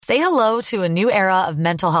Say hello to a new era of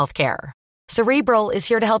mental health care. Cerebral is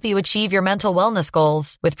here to help you achieve your mental wellness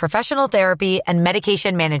goals with professional therapy and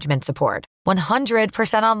medication management support.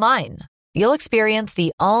 100% online. You'll experience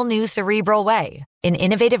the all-new Cerebral Way, an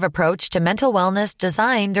innovative approach to mental wellness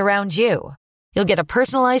designed around you. You'll get a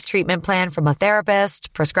personalized treatment plan from a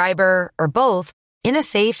therapist, prescriber, or both in a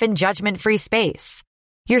safe and judgment-free space.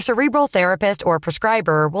 Your Cerebral therapist or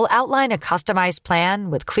prescriber will outline a customized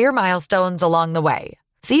plan with clear milestones along the way,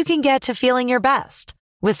 so you can get to feeling your best.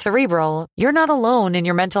 With Cerebral, you're not alone in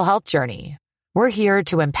your mental health journey. We're here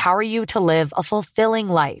to empower you to live a fulfilling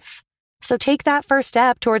life. So take that first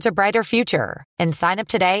step towards a brighter future and sign up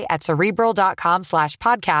today at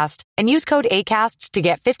Cerebral.com/podcast and use code ACAST to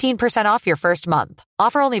get 15% off your first month.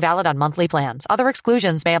 Offer only valid on monthly plans. Other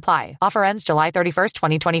exclusions may apply. Offer ends July 31st,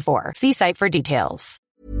 2024. See site for details.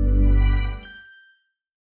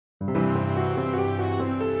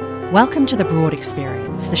 Welcome to The Broad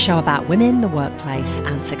Experience, the show about women, the workplace,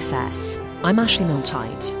 and success. I'm Ashley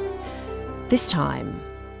Milne-Tyte. This time,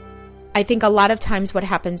 I think a lot of times what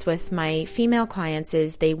happens with my female clients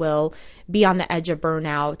is they will be on the edge of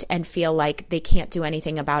burnout and feel like they can't do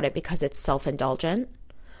anything about it because it's self-indulgent.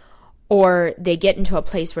 Or they get into a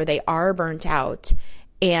place where they are burnt out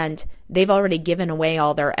and they've already given away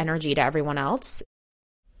all their energy to everyone else.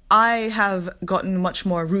 I have gotten much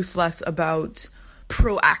more ruthless about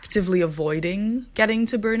proactively avoiding getting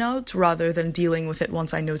to burnout rather than dealing with it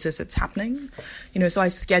once I notice it's happening. So I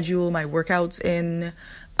schedule my workouts in.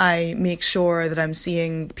 I make sure that I'm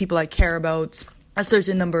seeing people I care about a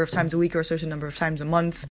certain number of times a week or a certain number of times a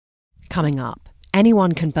month. Coming up,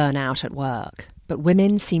 anyone can burn out at work, but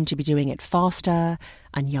women seem to be doing it faster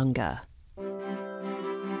and younger.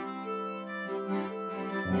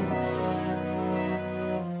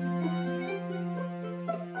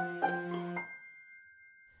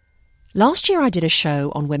 Last year I did a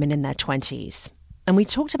show on women in their 20s, and we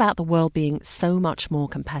talked about the world being so much more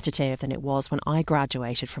competitive than it was when I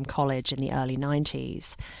graduated from college in the early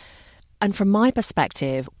 90s. And from my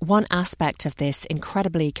perspective, one aspect of this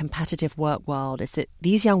incredibly competitive work world is that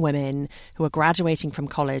these young women who are graduating from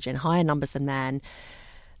college in higher numbers than men,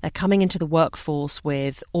 they're coming into the workforce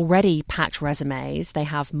with already packed resumes, they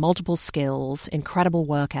have multiple skills, incredible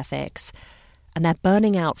work ethics, and they're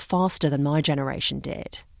burning out faster than my generation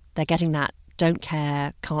did. They're getting that don't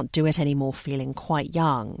care, can't do it anymore feeling quite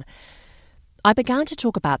young. I began to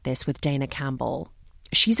talk about this with Dana Campbell.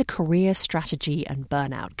 She's a career strategy and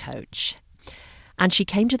burnout coach. And she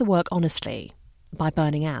came to the work honestly, by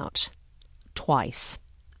burning out. Twice.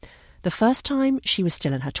 The first time, she was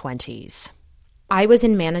still in her 20s. I was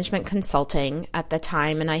in management consulting at the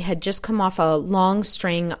time, and I had just come off a long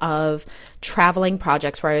string of traveling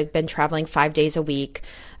projects where I had been traveling 5 days a week,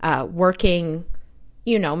 working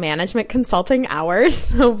management consulting hours,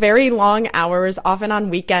 so very long hours, often on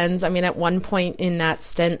weekends. I mean, at one point in that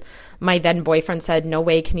stint, my then boyfriend said, "No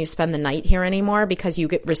way can you spend the night here anymore because you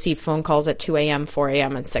receive phone calls at 2 a.m., 4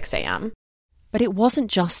 a.m., and 6 a.m. But it wasn't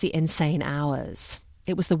just the insane hours.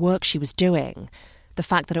 It was the work she was doing. The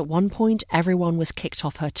fact that at one point everyone was kicked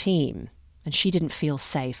off her team, and she didn't feel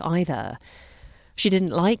safe either. She didn't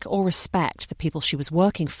like or respect the people she was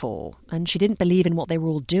working for, and she didn't believe in what they were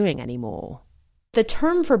all doing anymore. The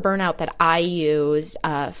term for burnout that I use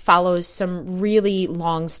follows some really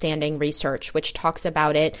long-standing research, which talks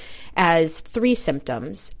about it as 3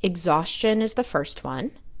 symptoms. Exhaustion is the first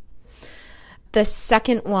one. The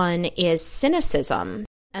second one is cynicism.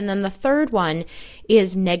 And then the third one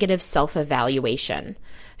is negative self-evaluation.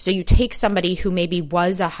 So you take somebody who maybe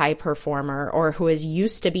was a high performer or who is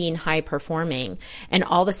used to being high performing, and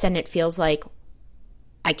all of a sudden it feels like,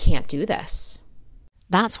 I can't do this.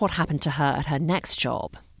 That's what happened to her at her next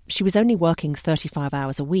job. She was only working 35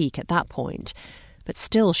 hours a week at that point, but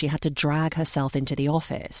still she had to drag herself into the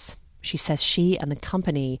office. She says she and the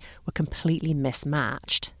company were completely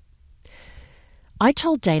mismatched. I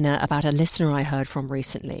told Dana about a listener I heard from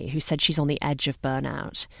recently who said she's on the edge of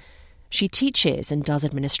burnout. She teaches and does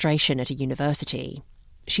administration at a university.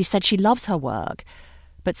 She said she loves her work,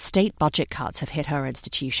 but state budget cuts have hit her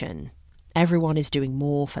institution. Everyone is doing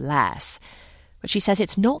more for less. But she says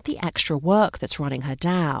it's not the extra work that's running her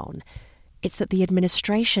down. It's that the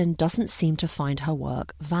administration doesn't seem to find her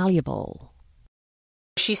work valuable.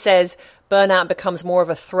 She says, burnout becomes more of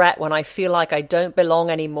a threat when I feel like I don't belong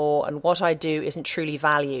anymore and what I do isn't truly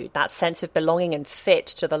valued. That sense of belonging and fit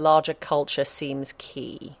to the larger culture seems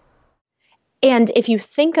key. And if you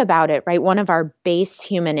think about it, right, one of our base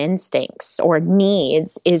human instincts or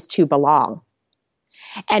needs is to belong.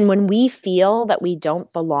 And when we feel that we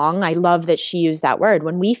don't belong, I love that she used that word,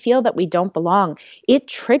 when we feel that we don't belong, it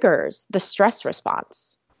triggers the stress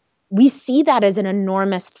response. we see that as an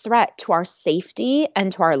enormous threat to our safety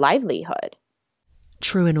and to our livelihood.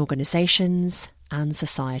 True in organisations and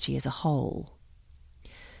society as a whole.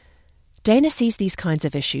 Dana sees these kinds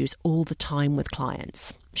of issues all the time with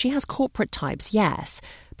clients. She has corporate types, yes,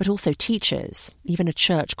 but also teachers, even a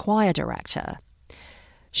church choir director.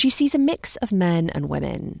 She sees a mix of men and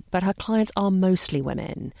women, but her clients are mostly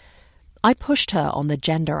women. I pushed her on the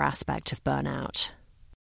gender aspect of burnout.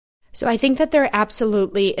 So I think that there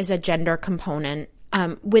absolutely is a gender component.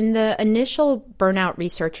 When the initial burnout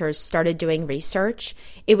researchers started doing research,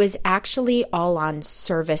 it was actually all on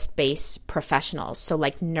service-based professionals, so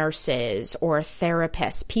like nurses or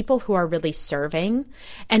therapists, people who are really serving,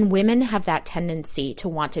 and women have that tendency to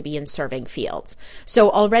want to be in serving fields. So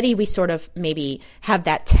already we sort of maybe have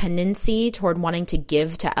that tendency toward wanting to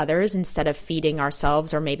give to others instead of feeding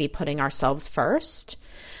ourselves or maybe putting ourselves first.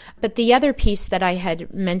 But the other piece that I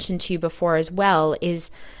had mentioned to you before as well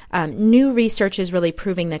is new research is really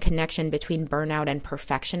proving the connection between burnout and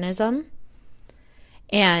perfectionism.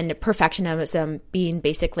 And perfectionism being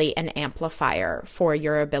basically an amplifier for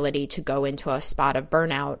your ability to go into a spot of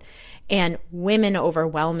burnout. And women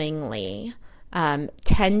overwhelmingly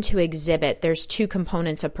tend to exhibit, there's two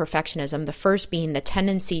components of perfectionism. The first being the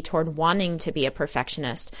tendency toward wanting to be a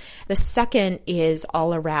perfectionist. The second is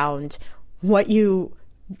all around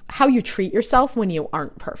how you treat yourself when you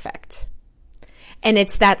aren't perfect. And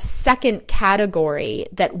it's that second category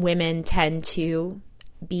that women tend to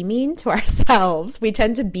be mean to ourselves. We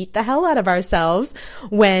tend to beat the hell out of ourselves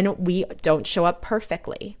when we don't show up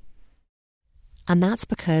perfectly. And that's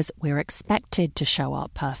because we're expected to show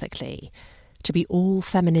up perfectly, to be all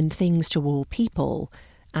feminine things to all people,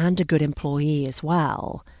 and a good employee as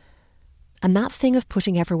well. And that thing of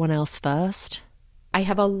putting everyone else first, I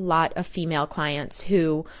have a lot of female clients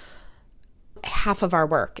who half of our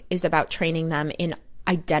work is about training them in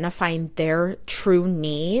identifying their true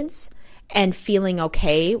needs and feeling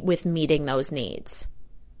okay with meeting those needs.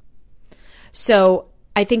 So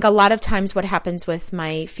I think a lot of times what happens with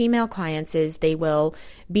my female clients is they will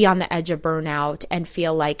be on the edge of burnout and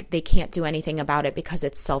feel like they can't do anything about it because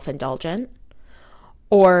it's self-indulgent,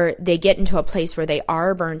 or they get into a place where they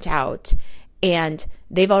are burnt out and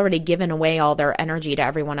they've already given away all their energy to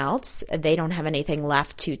everyone else. They don't have anything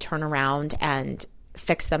left to turn around and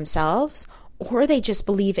fix themselves, or they just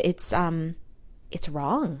believe it's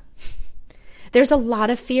wrong. There's a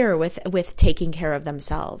lot of fear with taking care of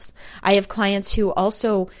themselves. I have clients who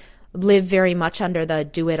also live very much under the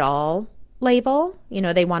do-it-all label. You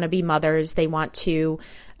know, they want to be mothers, they want to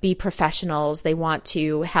be professionals, they want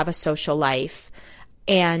to have a social life.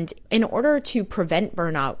 And in order to prevent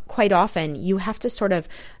burnout, quite often you have to sort of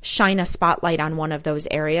shine a spotlight on one of those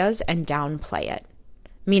areas and downplay it,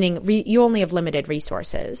 meaning you only have limited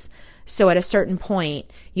resources. So at a certain point,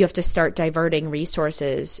 you have to start diverting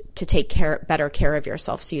resources to take better care of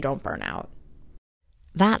yourself so you don't burn out.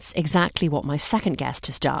 That's exactly what my second guest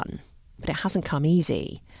has done, but it hasn't come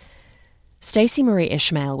easy. Stacey Marie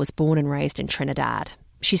Ishmael was born and raised in Trinidad.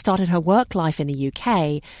 She started her work life in the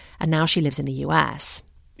UK, and now she lives in the US.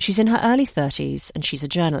 She's in her early 30s, and she's a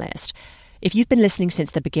journalist. If you've been listening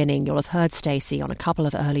since the beginning, you'll have heard Stacey on a couple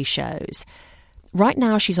of early shows. Right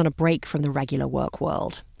now, she's on a break from the regular work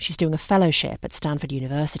world. She's doing a fellowship at Stanford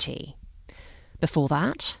University. Before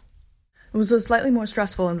that, it was a slightly more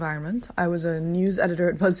stressful environment. I was a news editor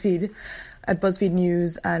at BuzzFeed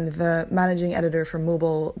News, and the managing editor for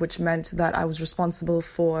mobile, which meant that I was responsible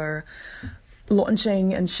for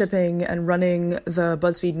launching and shipping and running the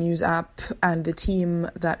BuzzFeed News app and the team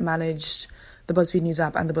that managed the BuzzFeed News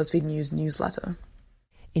app and the BuzzFeed News newsletter.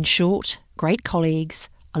 In short, great colleagues,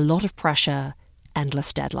 a lot of pressure,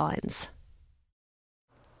 endless deadlines.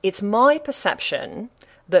 It's my perception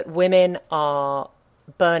that women are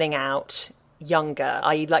burning out younger,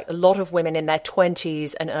 i.e. like a lot of women in their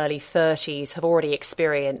 20s and early 30s have already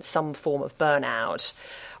experienced some form of burnout.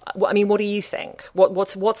 I mean, what do you think?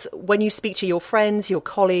 What's when you speak to your friends, your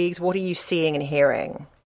colleagues, what are you seeing and hearing?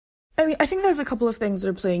 I mean, I think there's a couple of things that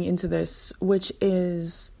are playing into this, which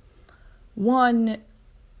is, one,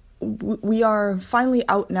 we are finally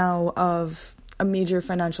out now of a major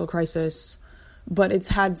financial crisis, but it's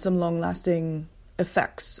had some long-lasting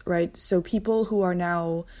effects, right? So people who are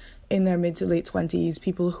now in their mid to late 20s,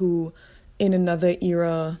 people who in another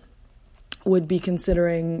era would be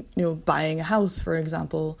considering, buying a house, for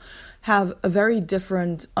example, have a very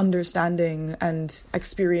different understanding and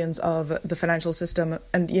experience of the financial system.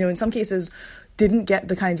 And, in some cases, didn't get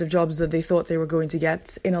the kinds of jobs that they thought they were going to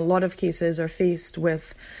get. In a lot of cases are faced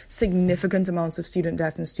with significant amounts of student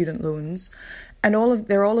debt and student loans. And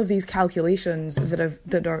there are all of these calculations that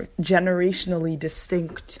are generationally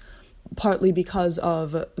distinct partly because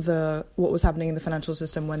of what was happening in the financial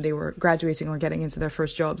system when they were graduating or getting into their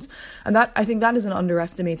first jobs. And that, I think that is an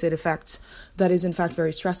underestimated effect that is in fact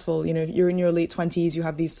very stressful. You know, if you're in your late 20s, you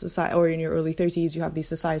have these or in your early 30s, you have these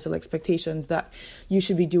societal expectations that you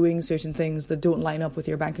should be doing certain things that don't line up with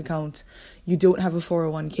your bank account. You don't have a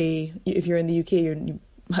 401k. If you're in the UK, you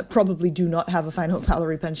probably do not have a final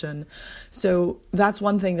salary pension. So that's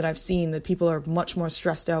one thing that I've seen, that people are much more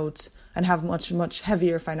stressed out and have much, much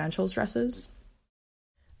heavier financial stresses.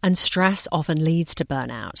 And stress often leads to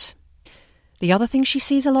burnout. The other thing she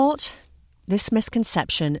sees a lot, this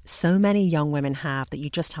misconception so many young women have that you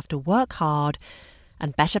just have to work hard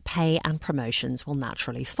and better pay and promotions will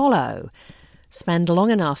naturally follow. Spend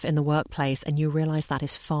long enough in the workplace and you realise that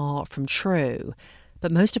is far from true.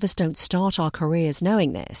 But most of us don't start our careers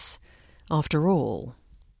knowing this. After all,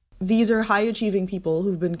 these are high-achieving people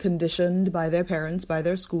who've been conditioned by their parents, by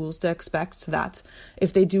their schools, to expect that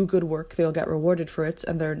if they do good work, they'll get rewarded for it,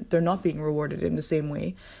 and they're not being rewarded in the same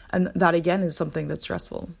way. And that, again, is something that's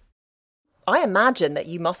stressful. I imagine that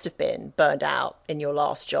you must have been burned out in your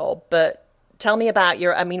last job, but tell me about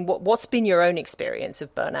what's been your own experience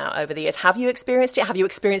of burnout over the years? Have you experienced it? Have you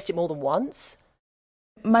experienced it more than once?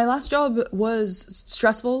 My last job was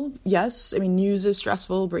stressful, yes. I mean, news is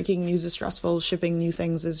stressful, breaking news is stressful, shipping new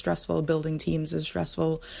things is stressful, building teams is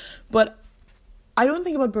stressful. But I don't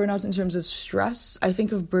think about burnout in terms of stress. I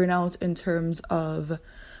think of burnout in terms of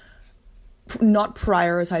not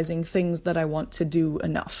prioritizing things that I want to do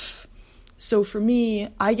enough. So for me,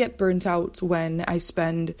 I get burnt out when I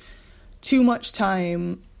spend too much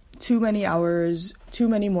time, too many hours, too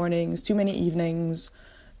many mornings, too many evenings,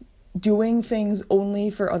 doing things only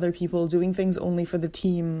for other people, doing things only for the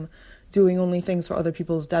team, doing only things for other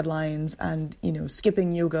people's deadlines, and, you know,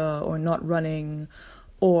 skipping yoga or not running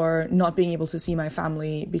or not being able to see my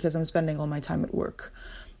family because I'm spending all my time at work,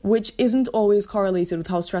 which isn't always correlated with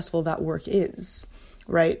how stressful that work is,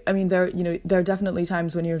 right? I mean, there are definitely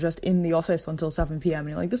times when you're just in the office until 7 p.m. and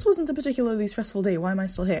you're like, this wasn't a particularly stressful day. Why am I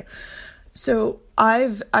still here? So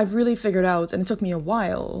I've really figured out, and it took me a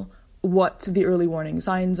while, what the early warning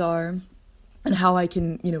signs are and how I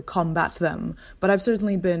can, combat them. But I've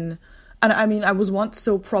certainly been, and I mean, I was once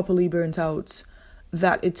so properly burnt out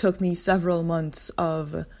that it took me several months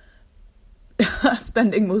of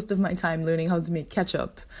spending most of my time learning how to make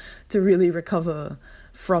ketchup to really recover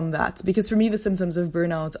from that. Because for me, the symptoms of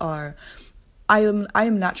burnout are, I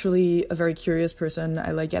am naturally a very curious person.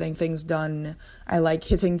 I like getting things done. I like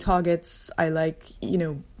hitting targets. I like,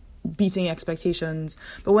 beating expectations.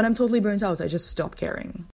 But when I'm totally burnt out, I just stop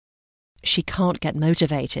caring. She can't get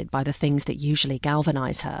motivated by the things that usually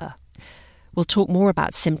galvanise her. We'll talk more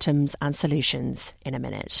about symptoms and solutions in a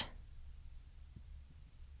minute.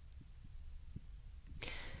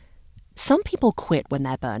 Some people quit when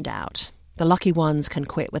they're burned out. The lucky ones can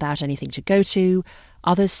quit without anything to go to.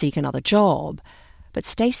 Others seek another job. But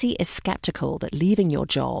Stacey is sceptical that leaving your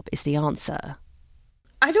job is the answer.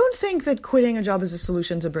 I don't think that quitting a job is a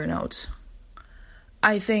solution to burnout.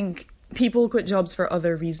 I think people quit jobs for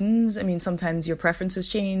other reasons. I mean, sometimes your preferences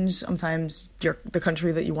change. Sometimes the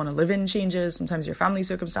country that you want to live in changes. Sometimes your family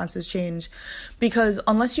circumstances change. Because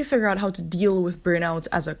unless you figure out how to deal with burnout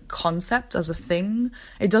as a concept, as a thing,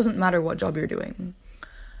 it doesn't matter what job you're doing.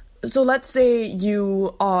 So let's say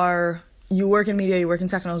you work in media, you work in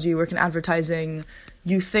technology, you work in advertising,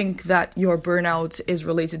 you think that your burnout is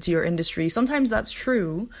related to your industry. Sometimes that's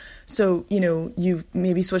true. So, you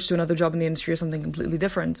maybe switch to another job in the industry or something completely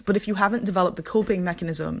different. But if you haven't developed the coping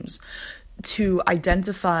mechanisms to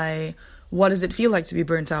identify what does it feel like to be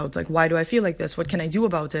burnt out, like, why do I feel like this? What can I do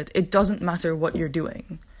about it? It doesn't matter what you're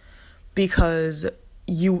doing, because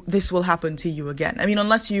this will happen to you again. I mean,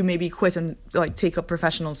 unless you maybe quit and take up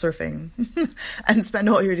professional surfing and spend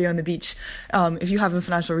all your day on the beach. If you have the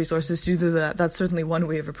financial resources to do that, that's certainly one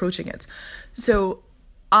way of approaching it. So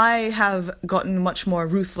I have gotten much more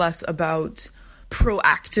ruthless about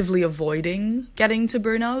proactively avoiding getting to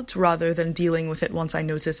burnout rather than dealing with it once I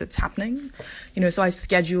notice it's happening. So I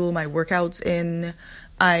schedule my workouts in.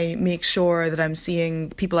 I make sure that I'm seeing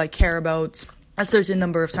people I care about a certain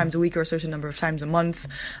number of times a week or a certain number of times a month.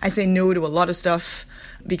 I say no to a lot of stuff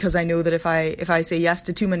because I know that if I say yes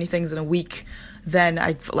to too many things in a week, then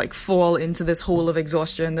I fall into this hole of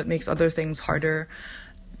exhaustion that makes other things harder.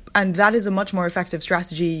 And that is a much more effective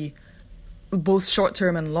strategy, both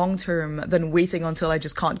short-term and long-term, than waiting until I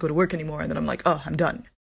just can't go to work anymore and then I'm like, oh, I'm done.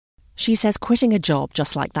 She says quitting a job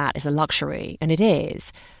just like that is a luxury, and it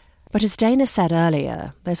is. But as Dana said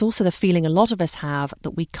earlier, there's also the feeling a lot of us have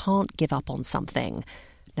that we can't give up on something,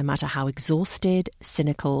 no matter how exhausted,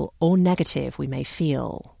 cynical, or negative we may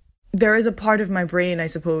feel. There is a part of my brain, I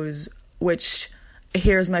suppose, which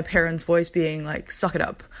hears my parents' voice being like, suck it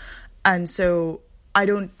up. And so I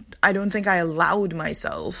don't think I allowed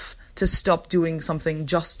myself to stop doing something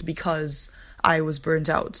just because I was burnt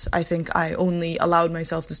out. I think I only allowed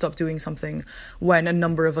myself to stop doing something when a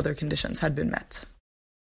number of other conditions had been met.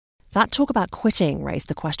 That talk about quitting raised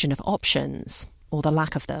the question of options, or the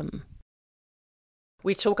lack of them.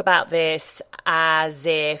 We talk about this as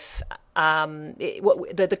if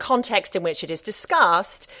the context in which it is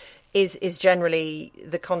discussed is generally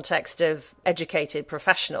the context of educated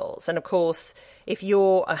professionals. And of course, if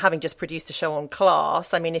you're having just produced a show on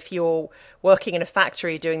class, I mean, if you're working in a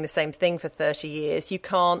factory doing the same thing for 30 years, you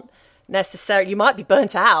can't necessarily, you might be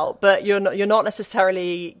burnt out, but you're not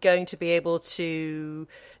necessarily going to be able to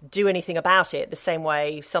do anything about it the same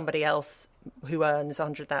way somebody else who earns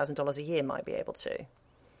 $100,000 a year might be able to.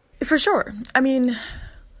 For sure. I mean,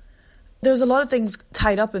 there's a lot of things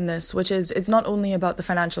tied up in this, which is it's not only about the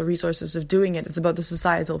financial resources of doing it, it's about the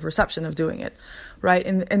societal perception of doing it, right?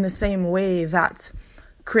 In the same way that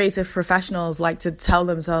creative professionals like to tell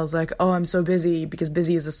themselves like, oh, I'm so busy because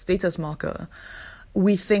busy is a status marker.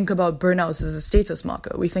 We think about burnout as a status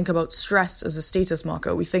marker. We think about stress as a status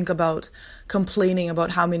marker. We think about complaining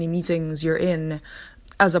about how many meetings you're in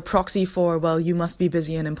as a proxy for, well, you must be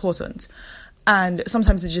busy and important. And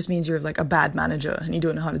sometimes it just means you're like a bad manager and you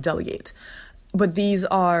don't know how to delegate. But these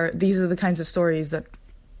are the kinds of stories that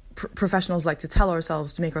professionals like to tell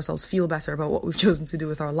ourselves to make ourselves feel better about what we've chosen to do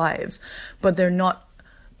with our lives. But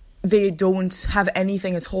they don't have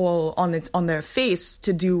anything at all on their face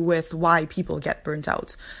to do with why people get burnt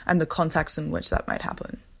out and the context in which that might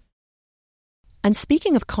happen. And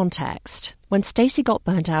speaking of context, when Stacey got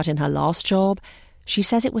burnt out in her last job, she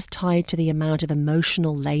says it was tied to the amount of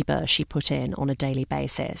emotional labour she put in on a daily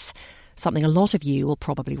basis, something a lot of you will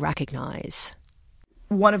probably recognise.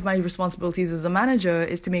 One of my responsibilities as a manager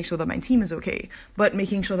is to make sure that my team is okay. But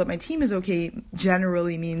making sure that my team is okay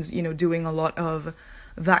generally means, doing a lot of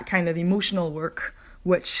that kind of emotional work,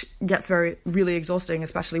 which gets really exhausting,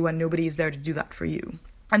 especially when nobody is there to do that for you.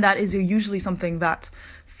 And that is usually something that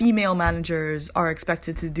female managers are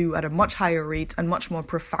expected to do at a much higher rate and much more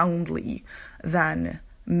profoundly than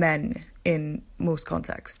men in most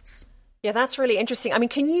contexts. Yeah, that's really interesting. I mean,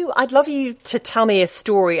 I'd love you to tell me a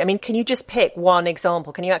story. I mean, can you just pick one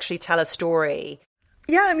example? Can you actually tell a story?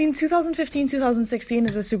 Yeah, I mean, 2015, 2016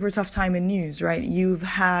 is a super tough time in news, right? You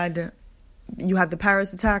had the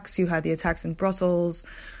Paris attacks, you had the attacks in Brussels,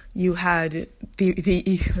 you had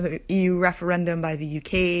the EU referendum by the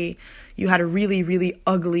UK, you had a really, really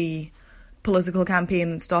ugly political campaign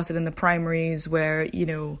that started in the primaries where,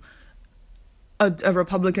 a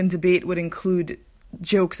Republican debate would include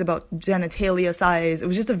jokes about genitalia size. It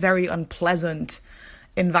was just a very unpleasant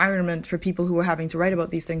environment for people who were having to write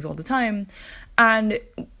about these things all the time. And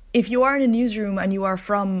if you are in a newsroom and you are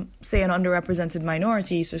from, say, an underrepresented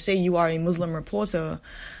minority, so say you are a Muslim reporter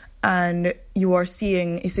and you are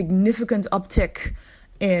seeing a significant uptick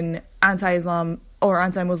in anti-Islam or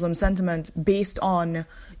anti-Muslim sentiment based on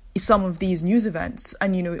some of these news events,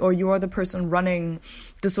 and or you're the person running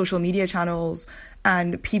the social media channels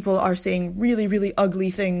and people are saying really, really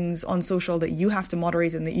ugly things on social that you have to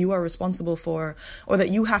moderate and that you are responsible for, or that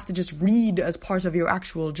you have to just read as part of your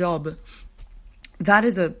actual job. That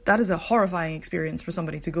is a horrifying experience for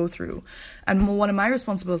somebody to go through. And one of my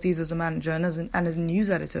responsibilities as a manager and as a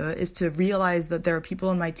news editor is to realize that there are people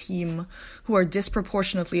on my team who are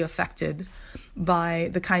disproportionately affected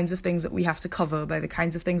by the kinds of things that we have to cover, by the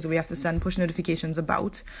kinds of things that we have to send push notifications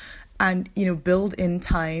about, and, build in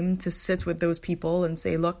time to sit with those people and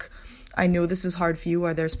say, look, I know this is hard for you.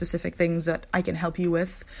 Are there specific things that I can help you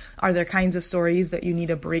with? Are there kinds of stories that you need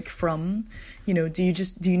a break from? Do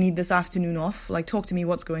you need this afternoon off? Like, talk to me,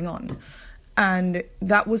 what's going on? And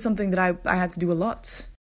that was something that I had to do a lot.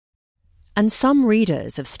 And some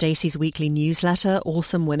readers of Stacey's weekly newsletter,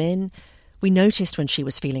 Awesome Women, we noticed when she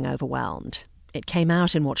was feeling overwhelmed. It came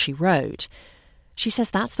out in what she wrote. She says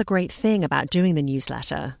that's the great thing about doing the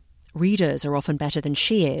newsletter. Readers are often better than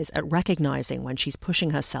she is at recognising when she's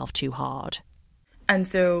pushing herself too hard. And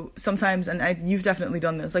so sometimes, and you've definitely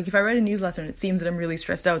done this, like if I write a newsletter and it seems that I'm really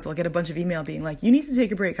stressed out, so I'll get a bunch of email being like, you need to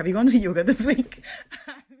take a break. Have you gone to yoga this week?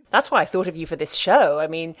 That's why I thought of you for this show. I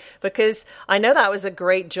mean, because I know that was a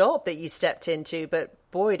great job that you stepped into, but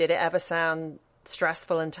boy, did it ever sound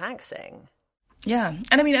stressful and taxing. Yeah.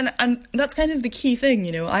 And I mean, and that's kind of the key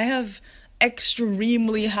thing, I have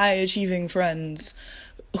extremely high achieving friends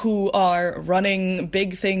who are running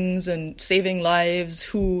big things and saving lives,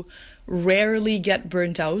 who rarely get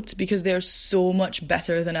burnt out because they're so much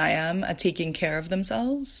better than I am at taking care of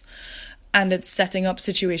themselves. and it's setting up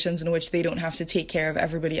situations in which they don't have to take care of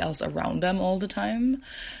everybody else around them all the time.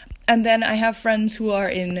 And then I have friends who are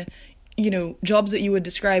in, jobs that you would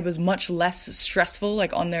describe as much less stressful,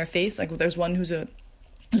 like on their face. Like there's one who's a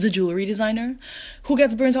jewelry designer who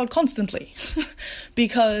gets burnt out constantly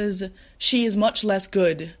because she is much less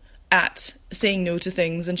good at saying no to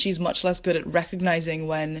things, and she's much less good at recognizing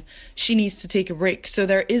when she needs to take a break. So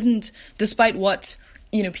there isn't, despite what,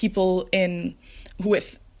 people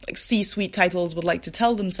with like C-suite titles would like to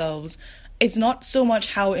tell themselves, it's not so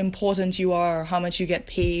much how important you are, how much you get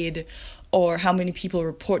paid, or how many people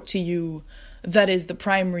report to you that is the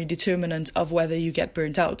primary determinant of whether you get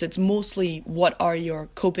burnt out. It's mostly what are your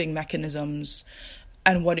coping mechanisms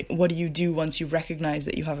and what do you do once you recognize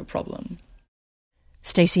that you have a problem.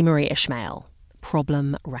 Stacey Marie Ishmael,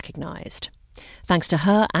 problem recognised. Thanks to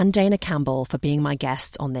her and Dana Campbell for being my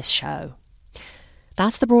guests on this show.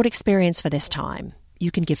 That's The Broad Experience for this time. You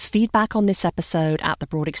can give feedback on this episode at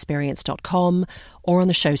thebroadexperience.com or on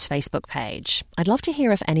the show's Facebook page. I'd love to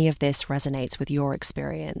hear if any of this resonates with your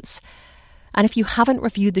experience. And if you haven't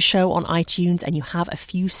reviewed the show on iTunes and you have a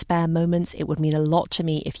few spare moments, it would mean a lot to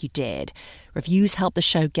me if you did. Reviews help the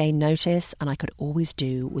show gain notice, and I could always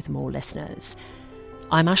do with more listeners.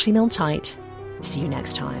 I'm Ashley Milne-Tyte. See you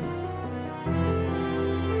next time.